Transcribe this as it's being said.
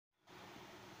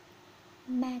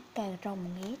Ma cà rồng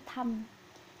ghé thăm.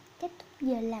 Kết thúc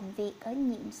giờ làm việc ở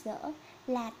nhiệm sở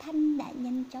là Thanh đã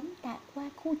nhanh chóng tạt qua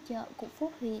khu chợ của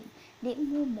phố huyện để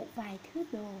mua một vài thứ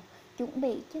đồ chuẩn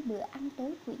bị cho bữa ăn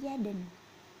tối của gia đình.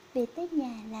 Về tới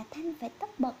nhà là Thanh phải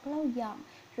tất bật lau dọn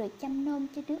rồi chăm nom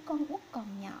cho đứa con út còn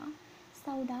nhỏ.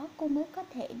 Sau đó cô mới có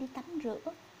thể đi tắm rửa.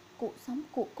 Cuộc sống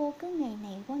của cô cứ ngày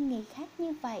này qua ngày khác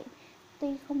như vậy. Tuy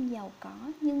không giàu có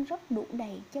nhưng rất đủ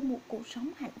đầy cho một cuộc sống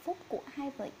hạnh phúc của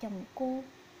hai vợ chồng cô.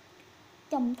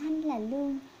 Chồng Thanh là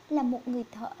Lương, là một người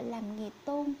thợ làm nghề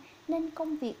tôn nên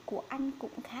công việc của anh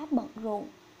cũng khá bận rộn.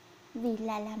 Vì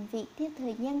là làm việc theo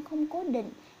thời gian không cố định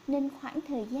nên khoảng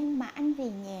thời gian mà anh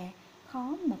về nhà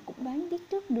khó mà cũng đoán biết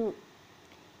trước được.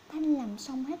 Thanh làm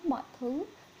xong hết mọi thứ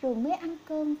rồi mới ăn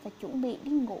cơm và chuẩn bị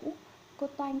đi ngủ. Cô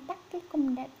toan tắt cái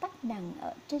công tắc đằng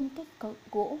ở trên cái cột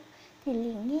gỗ thì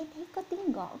liền nghe thấy có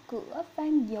tiếng gõ cửa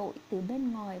vang dội từ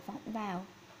bên ngoài vọng vào.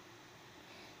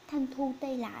 Thanh thu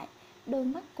tay lại, đôi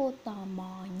mắt cô tò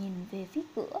mò nhìn về phía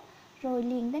cửa rồi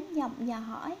liền đánh giọng dò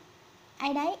hỏi: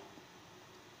 "Ai đấy?"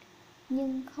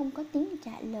 Nhưng không có tiếng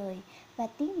trả lời và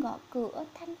tiếng gõ cửa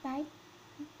thanh tái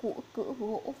của cửa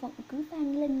gỗ vẫn cứ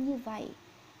vang lên như vậy.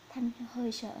 Thanh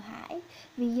hơi sợ hãi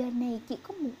vì giờ này chỉ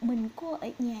có một mình cô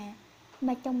ở nhà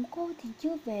mà chồng cô thì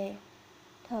chưa về.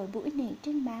 Thời buổi này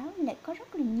trên báo lại có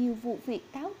rất là nhiều vụ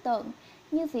việc táo tợn,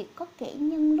 như việc có kẻ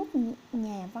nhân lúc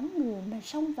nhà vắng người mà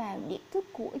xông vào để cướp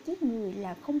của giết người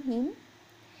là không hiếm.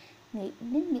 Nghĩ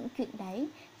đến những chuyện đấy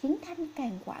khiến Thanh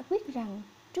càng quả quyết rằng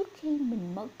trước khi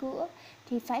mình mở cửa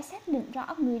thì phải xác định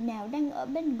rõ người nào đang ở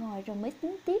bên ngoài rồi mới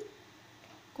tính tiếp.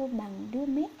 Cô bằng đưa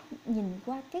mép nhìn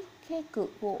qua cái khe cửa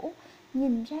gỗ,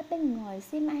 nhìn ra bên ngoài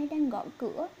xem ai đang gõ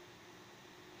cửa.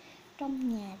 Trong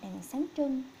nhà đèn sáng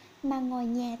trưng, mà ngoài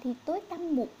nhà thì tối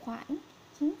tăm một khoảng,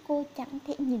 khiến cô chẳng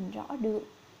thể nhìn rõ được.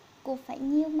 Cô phải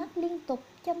nhíu mắt liên tục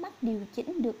cho mắt điều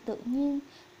chỉnh được tự nhiên,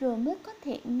 rồi mới có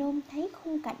thể nôm thấy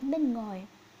khung cảnh bên ngoài.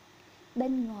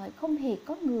 Bên ngoài không hề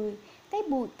có người, cái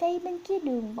bụi cây bên kia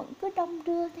đường vẫn cứ đong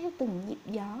đưa theo từng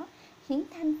nhịp gió, khiến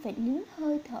Thanh phải nín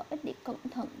hơi thở để cẩn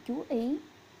thận chú ý.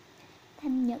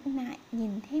 Thanh nhẫn nại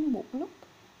nhìn thêm một lúc,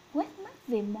 quét mắt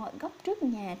về mọi góc trước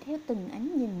nhà theo từng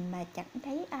ánh nhìn mà chẳng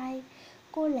thấy ai.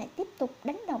 Cô lại tiếp tục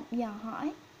đánh động dò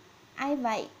hỏi: "Ai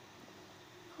vậy?"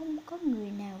 Không có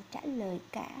người nào trả lời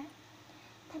cả.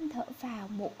 Thanh thở vào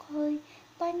một hơi,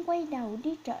 toan quay đầu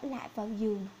đi trở lại vào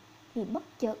giường thì bất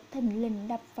chợt thình lình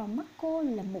đập vào mắt cô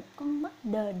là một con mắt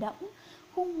đờ đẫn,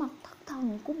 khuôn mặt thất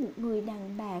thần của một người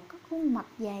đàn bà có khuôn mặt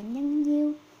dài nhăn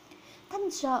nheo.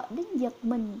 Thanh sợ đến giật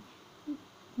mình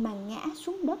mà ngã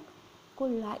xuống đất. Cô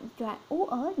loạng choạng ú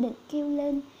ớ định kêu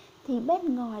lên thì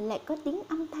bên ngoài lại có tiếng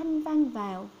âm thanh vang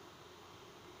vào: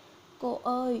 "Cô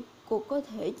ơi, cô có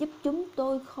thể giúp chúng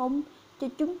tôi không? Cho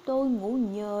chúng tôi ngủ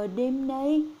nhờ đêm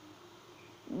nay."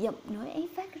 Giọng nói ấy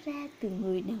phát ra từ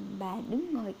người đàn bà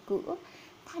đứng ngoài cửa.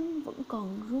 Thanh vẫn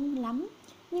còn run lắm,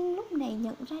 nhưng lúc này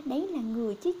nhận ra đấy là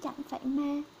người chứ chẳng phải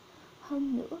ma.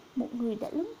 Hơn nữa, một người đã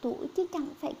lớn tuổi chứ chẳng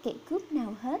phải kẻ cướp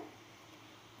nào hết.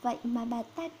 Vậy mà bà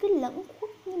ta cứ lẫn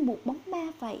khuất như một bóng ma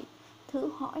vậy. Thử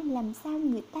hỏi làm sao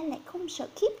người ta lại không sợ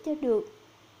khiếp cho được.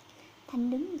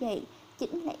 Thanh đứng dậy,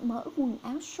 chỉnh lại mỡ quần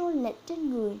áo xô lệch trên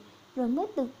người, rồi mới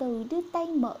từ từ đưa tay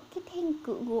mở cái then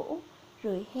cửa gỗ,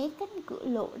 rồi hé cánh cửa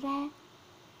lộ ra.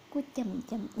 Cô chậm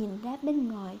chậm nhìn ra bên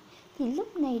ngoài, thì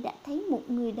lúc này đã thấy một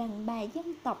người đàn bà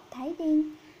dân tộc Thái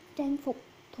Đen, trang phục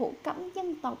thổ cẩm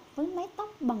dân tộc với mái tóc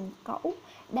bằng cẩu,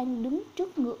 đang đứng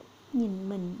trước ngựa nhìn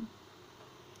mình.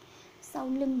 Sau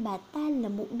lưng bà ta là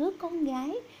một đứa con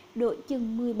gái, độ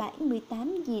chừng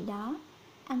 17-18 gì đó,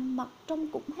 ăn mặc trông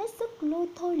cũng hết sức lôi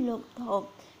thôi lộn thộn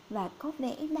và có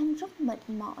vẻ đang rất mệt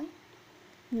mỏi.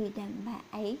 Người đàn bà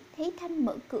ấy thấy Thanh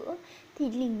mở cửa thì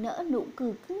liền nở nụ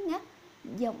cười cứng ngắc,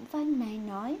 giọng van nài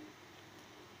nói: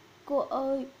 "Cô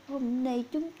ơi, hôm nay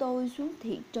chúng tôi xuống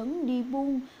thị trấn đi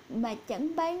buôn mà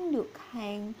chẳng bán được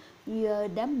hàng. Giờ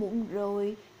đã muộn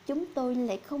rồi, chúng tôi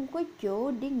lại không có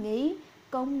chỗ để nghỉ.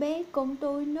 Con bé con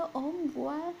tôi nó ốm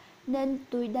quá, nên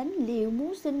tôi đánh liều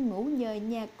muốn xin ngủ nhờ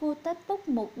nhà cô tá túc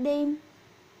một đêm."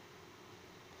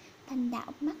 Thanh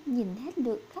đảo mắt nhìn hết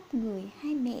lượt khắp người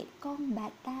hai mẹ con bà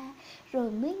ta,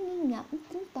 rồi mới nghi ngẫm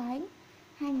tính toán.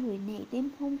 Hai người này đêm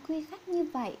hôm khuya khoắt như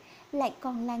vậy, lại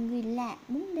còn là người lạ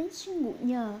muốn đến xin ngủ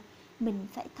nhờ, mình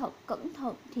phải thật cẩn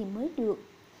thận thì mới được.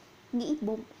 Nghĩ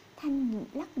bụng, Thanh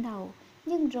lắc đầu,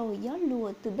 nhưng rồi gió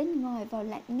lùa từ bên ngoài vào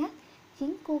lạnh ngắt,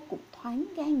 khiến cô cũng thoáng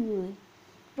gai người.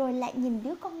 Rồi lại nhìn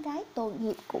đứa con gái tội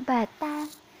nghiệp của bà ta,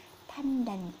 Thanh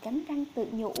đành cắn răng tự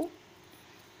nhủ: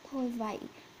 thôi vậy,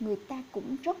 người ta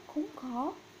cũng rất khốn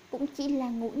khó, cũng chỉ là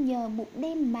ngủ nhờ một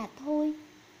đêm mà thôi.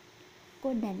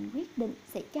 Cô đành quyết định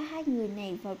sẽ cho hai người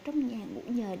này vào trong nhà ngủ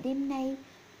nhờ đêm nay.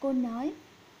 Cô nói,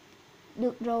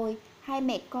 được rồi, hai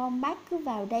mẹ con bác cứ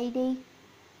vào đây đi.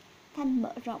 Thanh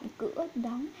mở rộng cửa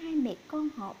đón hai mẹ con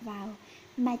họ vào,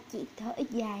 mà chỉ thở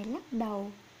dài lắc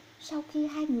đầu. Sau khi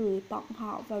hai người bọn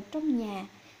họ vào trong nhà,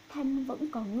 Thanh vẫn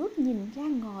còn ngước nhìn ra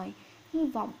ngoài, hy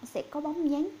vọng sẽ có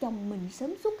bóng dáng chồng mình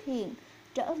sớm xuất hiện,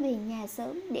 trở về nhà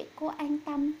sớm để cô an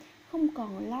tâm, không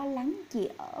còn lo lắng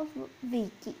vì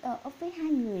chỉ ở với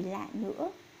hai người lạ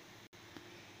nữa.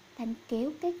 Thanh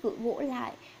kéo cái cửa gỗ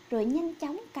lại, rồi nhanh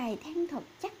chóng cài then thật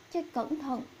chắc cho cẩn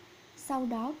thận. Sau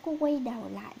đó cô quay đầu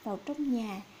lại vào trong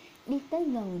nhà, đi tới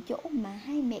gần chỗ mà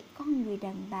hai mẹ con người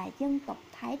đàn bà dân tộc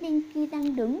Thái đen kia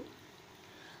đang đứng.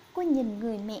 Cô nhìn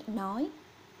người mẹ nói,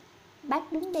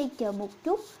 bác đứng đây chờ một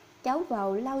chút, cháu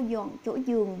vào lau dọn chỗ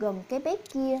giường gần cái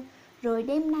bếp kia, rồi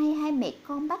đêm nay hai mẹ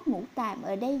con bác ngủ tạm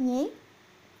ở đây nhé.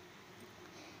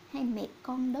 Hai mẹ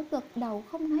con đó gật đầu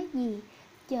không nói gì,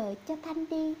 chờ cho Thanh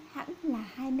đi. Hẳn là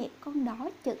hai mẹ con đó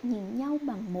chợt nhìn nhau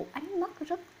bằng một ánh mắt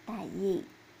rất tà dị.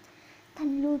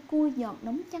 Thanh lui cui dọn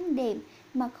đống chăn đệm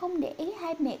mà không để ý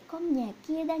hai mẹ con nhà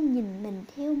kia đang nhìn mình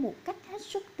theo một cách hết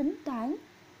sức tính toán.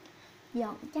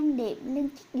 Dọn chăn đệm lên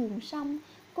chiếc giường xong,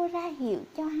 cô ra hiệu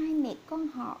cho hai mẹ con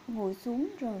họ ngồi xuống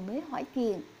rồi mới hỏi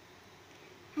chuyện.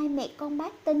 Hai mẹ con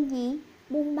bác tên gì,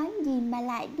 buôn bán gì mà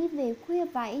lại đi về khuya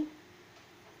vậy?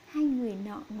 Hai người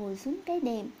nọ ngồi xuống cái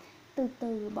đệm, từ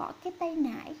từ bỏ cái tay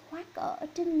nải khoác ở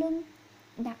trên lưng,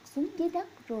 đặt xuống dưới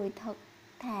đất rồi thật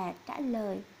thà trả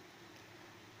lời.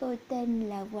 Tôi tên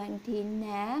là Hoàng Thị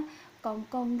Nã, còn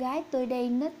con gái tôi đây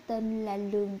nó tên là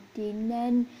Lường Thị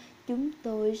Nên. Chúng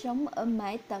tôi sống ở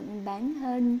mãi tận Bản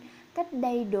Hên, cách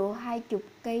đây độ 20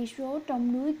 cây số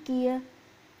trong núi kia.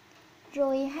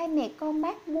 Rồi hai mẹ con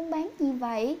bác buôn bán gì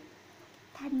vậy?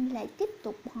 Thanh lại tiếp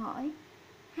tục hỏi.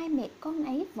 Hai mẹ con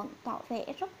ấy vẫn tỏ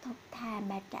vẻ rất thật thà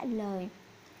mà trả lời.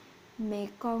 Mẹ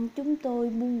con chúng tôi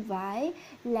buôn vải,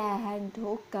 là hàng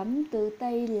thổ cẩm tự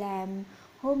tay làm.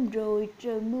 Hôm rồi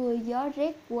trời mưa gió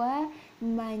rét quá,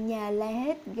 mà nhà lại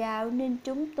hết gạo nên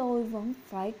chúng tôi vẫn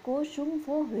phải cố xuống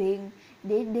phố huyện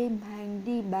để đem hàng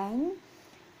đi bán.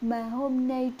 Mà hôm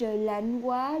nay trời lạnh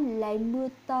quá, lại mưa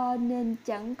to nên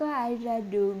chẳng có ai ra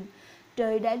đường.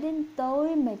 Trời đã đến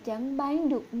tối mà chẳng bán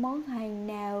được món hàng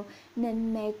nào,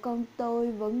 nên mẹ con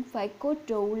tôi vẫn phải cố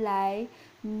trụ lại.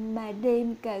 Mà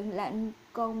đêm càng lạnh,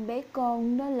 con bé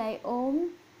con nó lại ốm.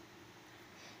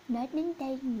 Nói đến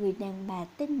đây, người đàn bà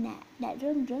tên Nạ đã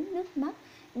rơm rớm nước mắt.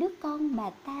 Đứa con bà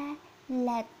ta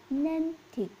là Nên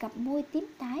thì cặp môi tím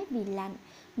tái vì lạnh,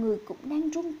 người cũng đang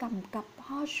run cầm cập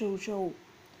ho sù sù.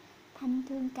 Thanh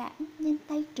thương cảm nhanh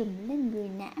tay trùm lên người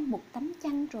Nã một tấm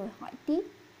chăn rồi hỏi tiếp.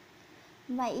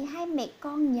 Vậy hai mẹ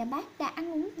con nhà bác đã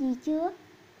ăn uống gì chưa?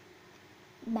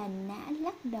 Bà Nã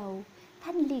lắc đầu.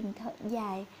 Thanh liền thở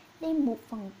dài, đem một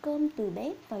phần cơm từ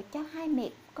bếp vào cho hai mẹ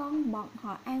con bọn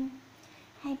họ ăn.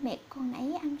 Hai mẹ con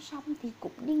ấy ăn xong thì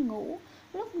cũng đi ngủ.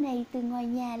 Lúc này từ ngoài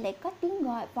nhà lại có tiếng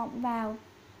gọi vọng vào.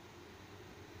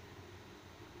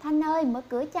 Thanh ơi, mở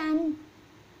cửa cho anh.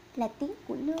 Là tiếng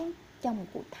của Lương, chồng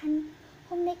của Thanh.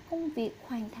 Hôm nay công việc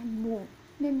hoàn thành muộn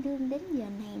nên Lương đến giờ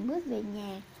này mới về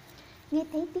nhà. Nghe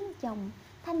thấy tiếng chồng,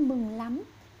 Thanh mừng lắm,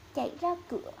 chạy ra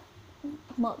cửa,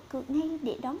 mở cửa ngay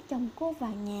để đón chồng cô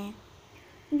vào nhà.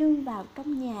 Lương vào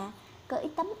trong nhà, cởi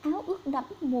tấm áo ướt đẫm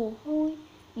mồ hôi.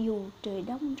 Dù trời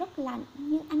đông rất lạnh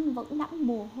nhưng anh vẫn đẫm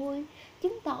mồ hôi,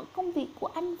 chứng tỏ công việc của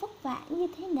anh vất vả như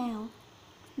thế nào.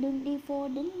 Lương đi vô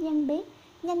đến gian bếp,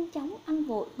 nhanh chóng ăn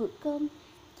vội bữa cơm.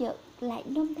 Chợt lại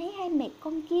trông thấy hai mẹ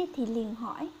con kia thì liền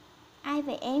hỏi. Ai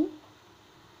vậy em?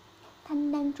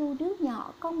 Thanh đang ru đứa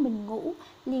nhỏ con mình ngủ,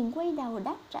 liền quay đầu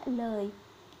đáp trả lời.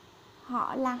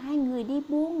 Họ là hai người đi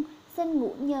buôn, xin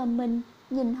ngủ nhờ mình,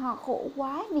 nhìn họ khổ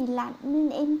quá vì lạnh nên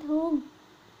em thương.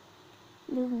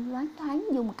 Lương loáng thoáng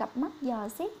dùng cặp mắt dò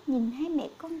xét nhìn hai mẹ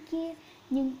con kia,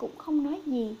 nhưng cũng không nói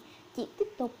gì, chỉ tiếp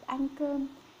tục ăn cơm.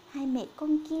 Hai mẹ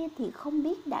con kia thì không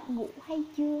biết đã ngủ hay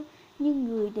chưa, nhưng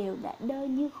người đều đã đơ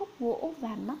như khúc gỗ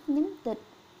và mắt nhắm tịch.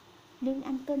 Lương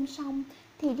ăn cơm xong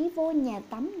thì đi vô nhà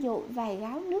tắm dội vài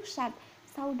gáo nước sạch,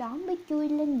 sau đó mới chui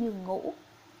lên giường ngủ.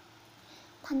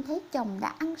 Thanh thấy chồng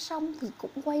đã ăn xong thì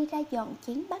cũng quay ra dọn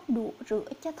chén bát đũa rửa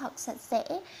cho thật sạch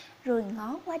sẽ, rồi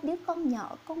ngó qua đứa con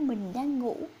nhỏ con mình đang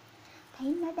ngủ.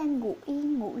 Thấy nó đang ngủ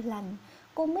yên ngủ lành,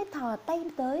 cô mới thò tay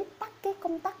tới tắt cái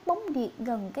công tắc bóng điện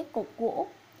gần cái cột gỗ.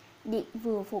 Điện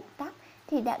vừa vụt tắt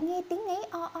thì đã nghe tiếng ngáy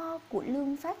o o của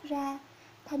Lương phát ra.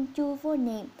 Thanh chui vô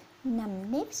nệm,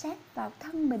 nằm nép sát vào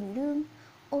thân mình Lương,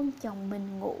 ôm chồng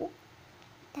mình ngủ.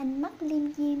 Thanh mắt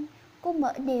liêm diêm, cô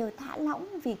mở đều thả lỏng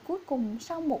vì cuối cùng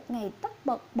sau một ngày tất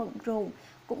bật bận rộn,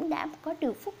 cũng đã có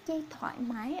được phút giây thoải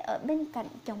mái ở bên cạnh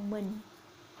chồng mình.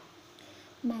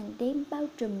 Màn đêm bao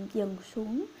trùm dần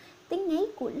xuống, tiếng ngáy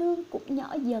của Lương cũng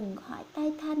nhỏ dần khỏi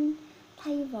tai Thanh.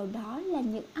 Thay vào đó là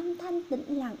những âm thanh tĩnh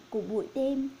lặng của buổi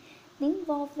đêm, tiếng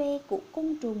vo ve của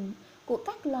côn trùng, của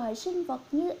các loài sinh vật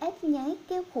như ếch nhái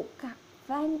kêu khục khặc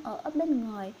vang ở bên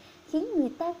ngoài, khiến người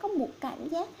ta có một cảm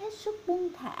giác hết sức buông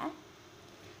thả.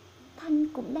 Thanh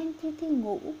cũng đang thiêu thiêu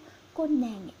ngủ, cô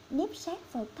nàng nép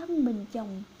sát vào thân mình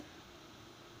chồng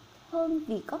hơn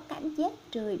vì có cảm giác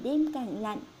trời đêm càng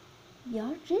lạnh. Gió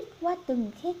rít qua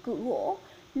từng khe cửa gỗ,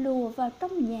 lùa vào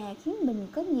trong nhà khiến mình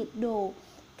có nhiệt độ,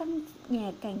 căn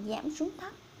nhà càng giảm xuống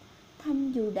thấp.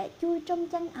 Thanh dù đã chui trong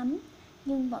chăn ấm,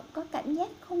 nhưng vẫn có cảm giác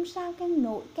không sao ngăn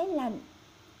nổi cái lạnh.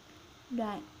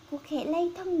 Đoạn, cô khẽ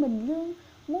lay thân mình Lương,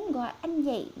 muốn gọi anh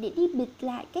dậy để đi bịt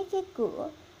lại cái khe cửa,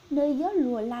 nơi gió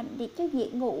lùa lạnh để cho dễ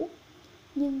ngủ.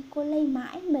 Nhưng cô lay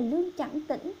mãi mà Lương chẳng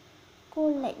tỉnh. Cô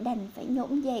lại đành phải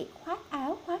nhổm dậy, khoác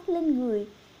áo khoác lên người,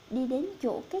 đi đến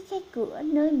chỗ cái khe cửa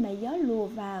nơi mà gió lùa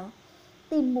vào,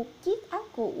 tìm một chiếc áo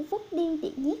cũ vứt đi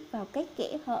để nhét vào cái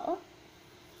kẽ hở.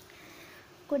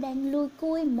 Cô đang lui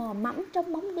cui mò mẫm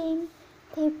trong bóng đêm,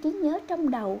 theo trí nhớ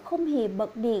trong đầu không hề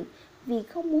bật điện vì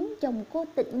không muốn chồng cô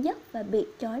tỉnh giấc và bị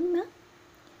chói mắt.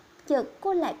 Chợt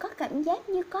cô lại có cảm giác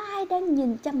như có ai đang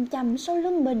nhìn chằm chằm sau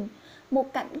lưng mình,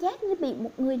 một cảm giác như bị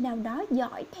một người nào đó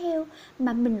dõi theo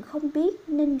mà mình không biết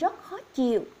nên rất khó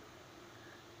chịu.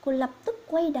 Cô lập tức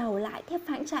quay đầu lại theo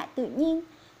phản xạ tự nhiên,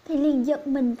 thì liền giật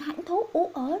mình thảng thốt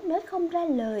ú ớ nói không ra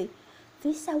lời.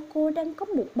 Phía sau cô đang có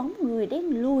một bóng người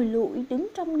đen lùi lụi đứng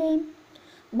trong đêm.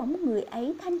 Bóng người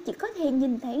ấy Thanh chỉ có thể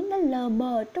nhìn thấy nó lờ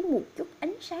mờ trong một chút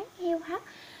ánh sáng heo hắt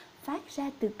phát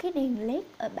ra từ cái đèn led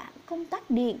ở bảng công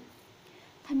tắc điện.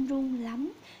 Thanh run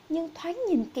lắm, nhưng thoáng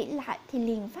nhìn kỹ lại thì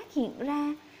liền phát hiện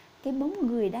ra cái bóng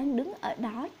người đang đứng ở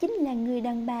đó chính là người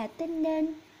đàn bà tên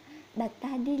Nên. Bà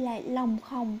ta đi lại lòng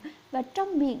khòng và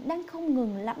trong miệng đang không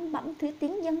ngừng lẩm bẩm thứ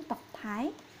tiếng dân tộc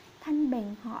Thái. Thanh bèn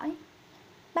hỏi: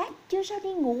 "Bác chưa sao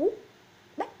đi ngủ?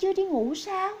 Bác chưa đi ngủ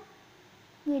sao?"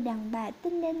 Người đàn bà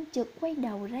tên Nên chợt quay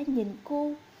đầu ra nhìn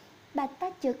cô. Bà ta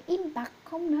chợt im bặt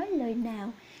không nói lời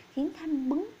nào, khiến Thanh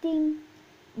bấn tim.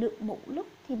 Được một lúc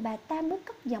thì bà ta mới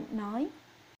cất giọng nói: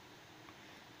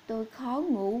 "Tôi khó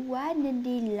ngủ quá nên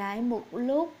đi lại một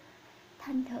lúc."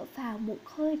 Thanh thở phào một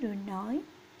hơi rồi nói: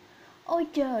 "Ôi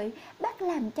trời, bác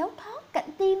làm cháu thót cả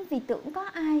tim vì tưởng có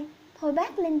ai. Thôi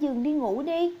bác lên giường đi ngủ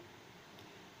đi."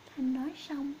 Thanh nói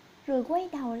xong rồi quay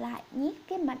đầu lại nhét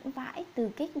cái mảnh vải từ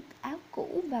cái áo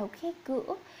cũ vào khe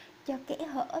cửa, cho kẽ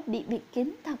hở bị bịt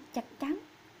kín thật chặt chắn.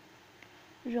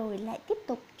 Rồi lại tiếp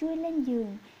tục chui lên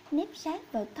giường, nép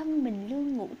sát vào thân mình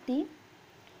Lương ngủ tiếp.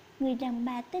 Người đàn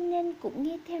bà tên Nên cũng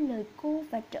nghe theo lời cô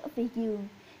và trở về giường,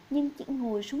 nhưng chỉ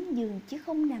ngồi xuống giường chứ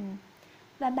không nằm.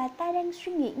 Và bà ta đang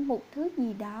suy nghĩ một thứ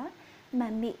gì đó mà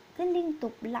miệng cứ liên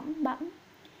tục lẩm bẩm.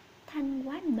 Thanh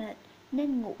quá mệt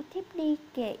nên ngủ thiếp đi,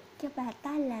 kệ cho bà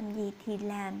ta làm gì thì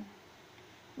làm.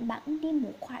 Bẵng đi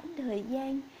một khoảng thời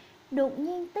gian, đột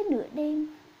nhiên tới nửa đêm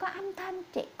có âm thanh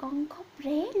trẻ con khóc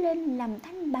ré lên làm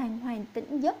Thanh bàng hoàng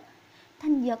tỉnh giấc.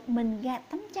 Thanh giật mình gạt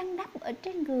tấm chăn đắp ở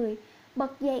trên người,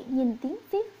 bật dậy nhìn tiếng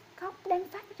viết khóc đang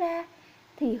phát ra.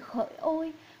 Thì hỡi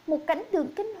ôi, một cảnh tượng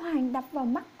kinh hoàng đập vào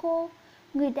mắt cô.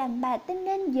 Người đàn bà tên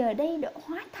Nên giờ đây đã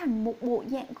hóa thành một bộ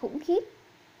dạng khủng khiếp.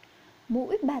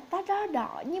 Mũi bà ta ro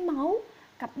đỏ như máu,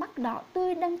 cặp mắt đỏ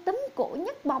tươi đang túm cổ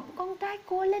nhấc bổng con trai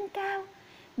cô lên cao,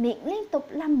 miệng liên tục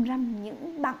lầm rầm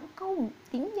những bằng câu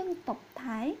tiếng dân tộc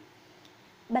Thái.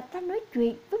 Bà ta nói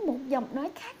chuyện với một giọng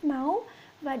nói khát máu,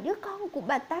 và đứa con của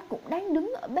bà ta cũng đang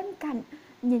đứng ở bên cạnh,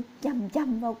 nhìn chằm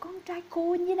chằm vào con trai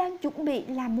cô như đang chuẩn bị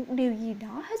làm một điều gì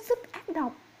đó hết sức ác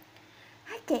độc.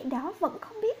 Hai kẻ đó vẫn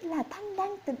không biết là Thanh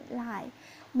đang tỉnh lại,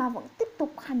 mà vẫn tiếp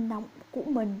tục hành động của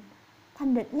mình.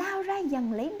 Thanh định lao ra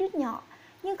giằng lấy đứa nhỏ,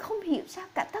 nhưng không hiểu sao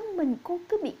cả thân mình cô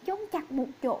cứ bị chôn chặt một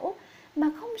chỗ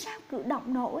mà không sao cử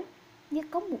động nổi, như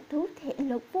có một thứ thể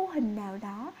lực vô hình nào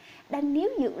đó đang níu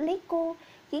giữ lấy cô,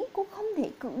 khiến cô không thể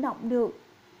cử động được.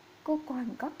 Cô còn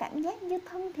có cảm giác như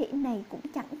thân thể này cũng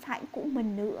chẳng phải của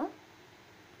mình nữa.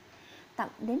 Tận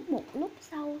đến một lúc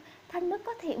sau, Thanh mới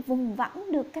có thể vùng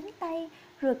vẫy được cánh tay,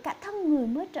 rồi cả thân người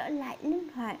mới trở lại linh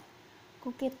hoạt.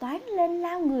 Cô kêu toáng lên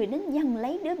lao người đến giằng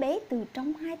lấy đứa bé từ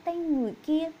trong hai tay người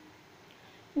kia.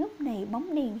 Lúc này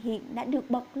bóng đèn hiện đã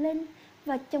được bật lên,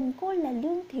 và chồng cô là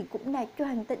Lương thì cũng đã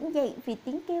choàng tỉnh dậy vì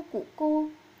tiếng kêu của cô.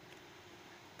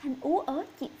 Thanh ú ớ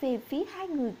chỉ về phía hai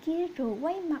người kia rồi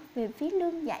quay mặt về phía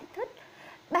Lương giải thích: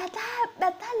 bà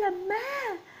ta là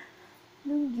ma."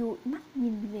 Lương dụi mắt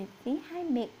nhìn về phía hai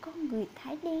mẹ con người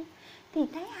Thái đen thì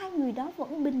thấy hai người đó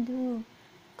vẫn bình thường.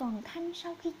 Còn Thanh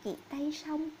sau khi chỉ tay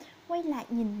xong, quay lại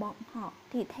nhìn bọn họ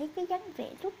thì thấy cái dáng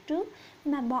vẻ lúc trước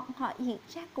mà bọn họ hiện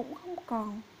ra cũng không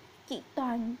còn. Chỉ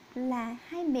toàn là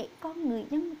hai mẹ con người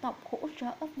dân tộc khổ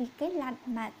sở vì cái lạnh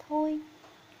mà thôi.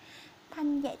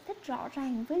 Thanh giải thích rõ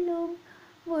ràng với Lương.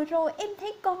 Vừa rồi em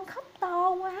thấy con khóc to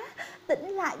quá, tỉnh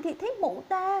lại thì thấy mụ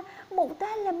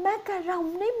ta là ma cà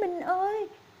rồng đấy mình ơi.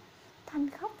 Thanh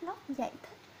khóc lóc giải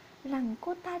thích rằng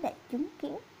cô ta đã chứng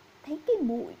kiến thấy cái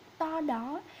bụi to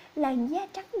đó, làn da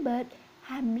trắng bệch,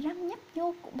 hàm răng nhấp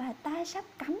nhô của bà ta sắp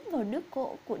cắm vào đứa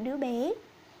cổ của đứa bé.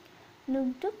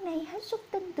 Lương trước nay hết sức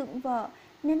tin tưởng vợ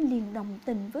nên liền đồng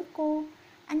tình với cô.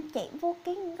 Anh chạy vô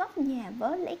cái góc nhà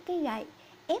vớ lấy cây gậy,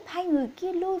 ép hai người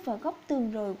kia lui vào góc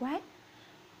tường rồi quát: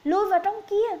 lui vào trong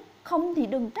kia, không thì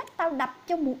đừng trách tao đập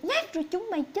cho một nhát rồi chúng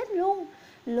mày chết luôn,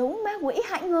 lũ ma quỷ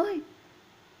hại người.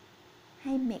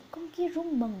 Hai mẹ con kia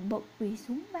run bần bật quỳ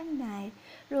xuống van đài,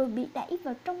 rồi bị đẩy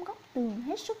vào trong góc tường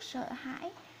hết sức sợ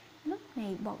hãi. Lúc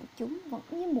này bọn chúng vẫn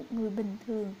như một người bình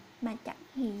thường, mà chẳng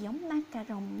hề giống ma cà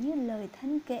rồng như lời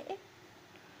Thanh kể.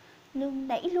 Lương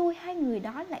đẩy lui hai người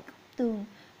đó lại góc tường,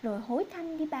 rồi hối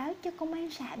Thanh đi báo cho công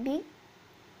an xã biết.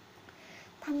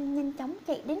 Thanh nhanh chóng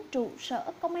chạy đến trụ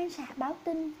sở công an xã báo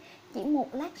tin. Chỉ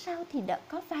một lát sau thì đã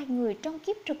có vài người trong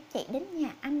kiếp trực chạy đến nhà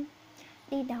anh.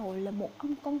 Đi đầu là một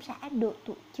ông công xã được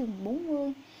tuổi chừng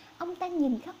 40. Ông ta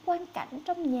nhìn khắp quang cảnh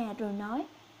trong nhà rồi nói: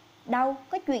 đâu,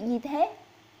 có chuyện gì thế?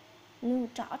 Lương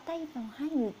trỏ tay vào hai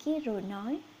người kia rồi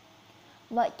nói: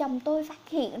 vợ chồng tôi phát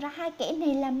hiện ra hai kẻ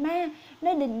này là ma,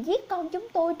 nên định giết con chúng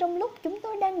tôi trong lúc chúng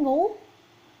tôi đang ngủ.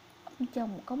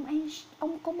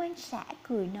 Ông công an xã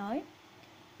cười nói: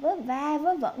 vớ va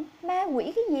vớ vẩn, ma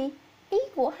quỷ cái gì? Ý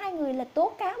của hai người là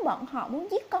tố cáo bọn họ muốn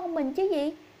giết con mình chứ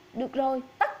gì? Được rồi,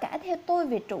 tất cả theo tôi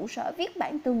về trụ sở viết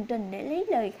bản tường trình để lấy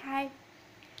lời khai.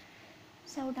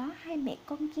 Sau đó hai mẹ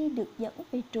con kia được dẫn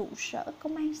về trụ sở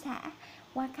công an xã.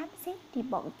 Qua khám xét thì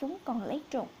bọn chúng còn lấy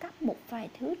trộm cắp một vài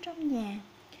thứ trong nhà.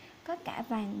 Có cả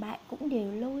vàng bạc cũng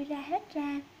đều lôi ra hết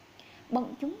ra.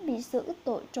 Bọn chúng bị xử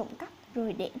tội trộm cắp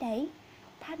rồi để đấy.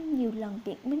 Thanh nhiều lần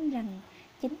biện minh rằng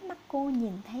chính mắt cô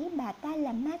nhìn thấy bà ta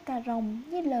là ma cà rồng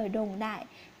như lời đồn đại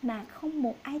mà không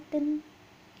một ai tin.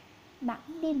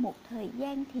 Bẵng đi một thời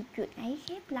gian thì chuyện ấy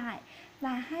khép lại, và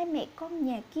hai mẹ con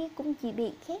nhà kia cũng chỉ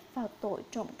bị khép vào tội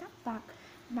trộm cắp vặt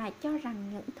và cho rằng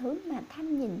những thứ mà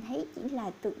Thanh nhìn thấy chỉ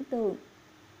là tưởng tượng.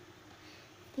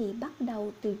 Thì bắt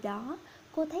đầu từ đó,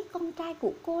 cô thấy con trai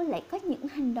của cô lại có những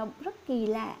hành động rất kỳ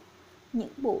lạ. Những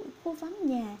buổi cô vắng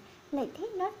nhà, lại thấy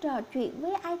nó trò chuyện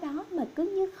với ai đó mà cứ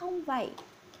như không vậy.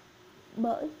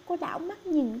 Bởi cô đảo mắt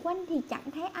nhìn quanh thì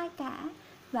chẳng thấy ai cả,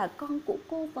 và con của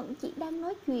cô vẫn chỉ đang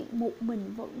nói chuyện một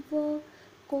mình vẩn vơ.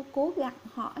 Cô cố gắng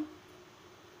hỏi: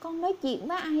 con nói chuyện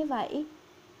với ai vậy?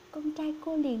 Con trai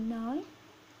cô liền nói: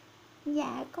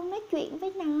 dạ, con nói chuyện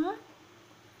với nó.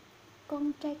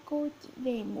 Con trai cô chỉ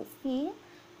về một phía,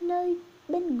 nơi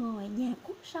bên ngoài nhà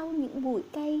khuất sau những bụi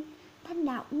cây. Thanh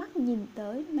đảo mắt nhìn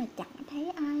tới mà chẳng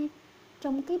thấy ai.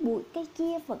 Trong cái bụi cây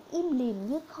kia vẫn im lìm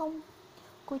như không.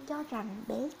 Cô cho rằng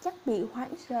bé chắc bị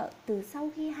hoảng sợ từ sau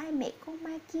khi hai mẹ con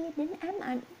ma kia đến ám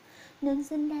ảnh, nên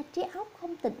sinh ra trí óc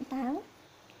không tỉnh táo.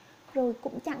 Rồi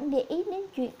cũng chẳng để ý đến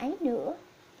chuyện ấy nữa.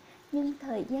 Nhưng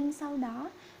thời gian sau đó,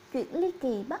 chuyện ly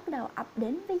kỳ bắt đầu ập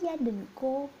đến với gia đình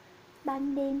cô.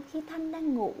 Ban đêm khi Thanh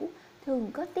đang ngủ,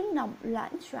 thường có tiếng động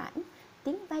loảng xoảng,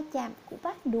 tiếng va chạm của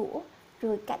bát đũa,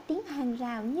 rồi cả tiếng hàng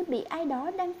rào như bị ai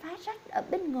đó đang phá rách ở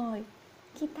bên ngoài.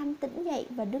 Khi Thanh tỉnh dậy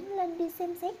và đứng lên đi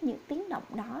xem xét, những tiếng động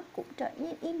đó cũng trở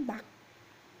nên im bặt.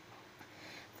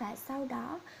 Và sau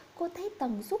đó, cô thấy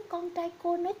tần suất con trai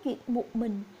cô nói chuyện một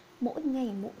mình mỗi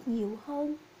ngày một nhiều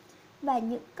hơn. Và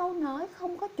những câu nói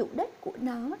không có chủ đích của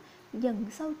nó dần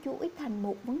sâu chuỗi thành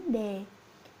một vấn đề.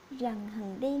 Rằng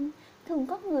hàng đêm thường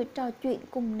có người trò chuyện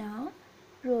cùng nó,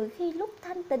 rồi khi lúc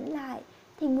Thanh tỉnh lại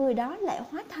thì người đó lại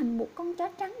hóa thành một con chó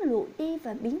trắng lụi đi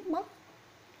và biến mất.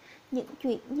 Những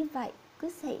chuyện như vậy cứ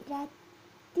xảy ra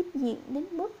tiếp diễn đến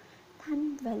mức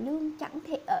Thanh và Lương chẳng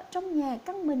thể ở trong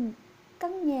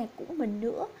căn nhà của mình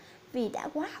nữa vì đã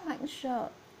quá hoảng sợ.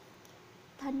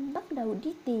 Thanh bắt đầu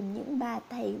đi tìm những bà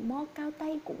thầy mo cao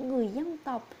tay của người dân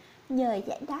tộc nhờ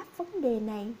giải đáp vấn đề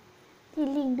này. Thì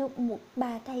liền được một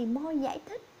bà thầy mo giải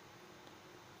thích: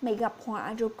 mày gặp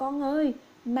họa rồi con ơi,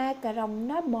 ma cà rồng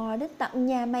nó bò đến tận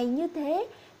nhà mày như thế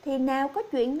thì nào có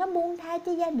chuyện nó buông tha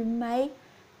cho gia đình mày.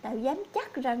 Tao dám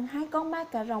chắc rằng hai con ma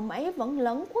cà rồng ấy vẫn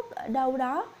lẩn khuất ở đâu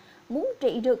đó. Muốn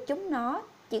trị được chúng nó,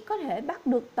 chỉ có thể bắt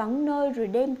được tận nơi rồi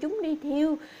đem chúng đi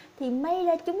thiêu, thì may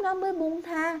ra chúng nó mới buông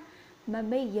tha. Mà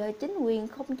bây giờ chính quyền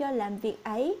không cho làm việc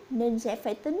ấy, nên sẽ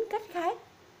phải tính cách khác.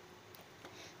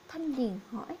 Thanh liền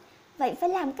hỏi: vậy phải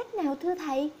làm cách nào thưa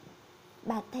thầy?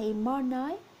 Bà thầy mo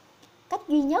nói: Cách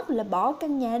duy nhất là bỏ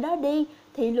căn nhà đó đi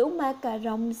thì lũ ma cà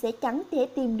rồng sẽ chẳng thể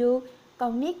tìm được.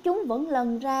 Còn nếu chúng vẫn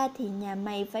lần ra thì nhà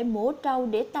mày phải mổ trâu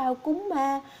để tao cúng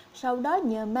ma. Sau đó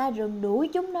nhờ ma rừng đuổi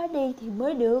chúng nó đi thì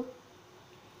mới được.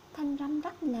 Thanh răm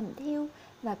rắp làm theo,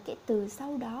 và kể từ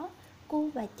sau đó cô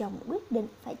và chồng quyết định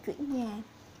phải chuyển nhà.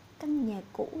 Căn nhà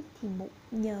cũ thì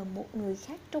nhờ một người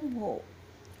khác trông hộ.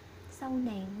 Sau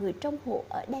này người trong hộ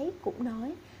ở đấy cũng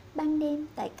nói, ban đêm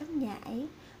tại căn nhà ấy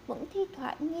vẫn thi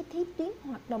thoảng nghe thấy tiếng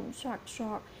hoạt động soạt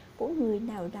soạt của người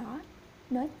nào đó,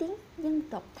 nói tiếng dân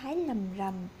tộc Thái lầm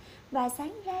rầm, và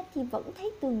sáng ra thì vẫn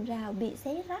thấy tường rào bị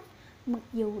xé rách, mặc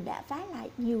dù đã phá lại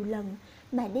nhiều lần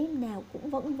mà đêm nào cũng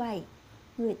vẫn vậy.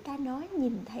 Người ta nói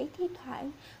nhìn thấy thi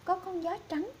thoảng có con gió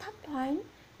trắng thấp thoáng,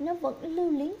 nó vẫn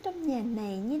lưu luyến trong nhà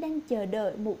này như đang chờ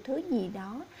đợi một thứ gì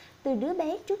đó từ đứa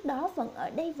bé trước đó vẫn ở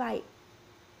đây vậy.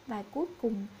 Và cuối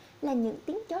cùng là những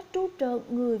tiếng chó tru trợn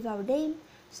người vào đêm,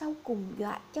 sau cùng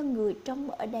dọa cho người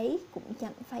trông ở đấy cũng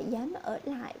chẳng phải dám ở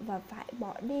lại và phải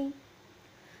bỏ đi.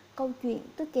 Câu chuyện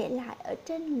tôi kể lại ở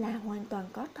trên là hoàn toàn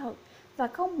có thật và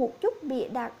không một chút bịa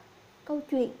đặt. Câu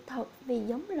chuyện thật vì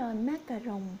giống loài ma cà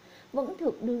rồng vẫn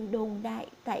được đường đồn đại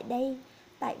tại đây,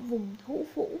 tại vùng thủ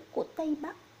phủ của Tây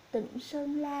Bắc, tỉnh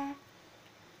Sơn La.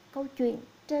 Câu chuyện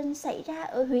trên xảy ra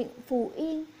ở huyện Phù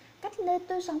Yên, cách nơi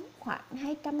tôi sống khoảng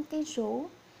 200 cây số.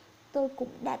 Tôi cũng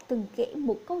đã từng kể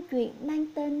một câu chuyện mang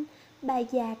tên Bà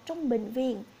già trong bệnh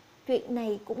viện. Chuyện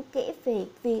này cũng kể về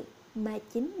việc mà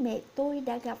chính mẹ tôi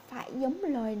đã gặp phải giống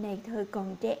loài này thời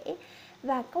còn trẻ,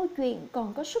 và câu chuyện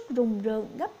còn có sức rùng rợn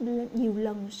gấp nhiều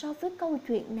lần so với câu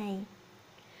chuyện này.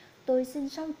 Tôi xin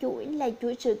sau chuỗi là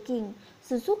chuỗi sự kiện,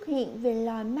 sự xuất hiện về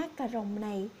loài ma cà rồng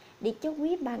này để cho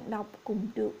quý bạn đọc cùng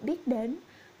được biết đến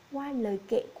qua lời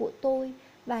kể của tôi.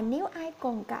 Và nếu ai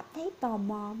còn cảm thấy tò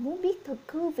mò muốn biết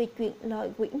thực hư về chuyện loài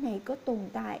quỷ này có tồn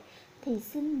tại thì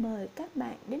xin mời các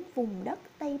bạn đến vùng đất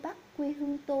Tây Bắc quê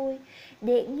hương tôi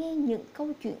để nghe những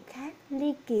câu chuyện khác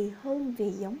ly kỳ hơn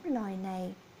về giống loài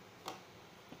này.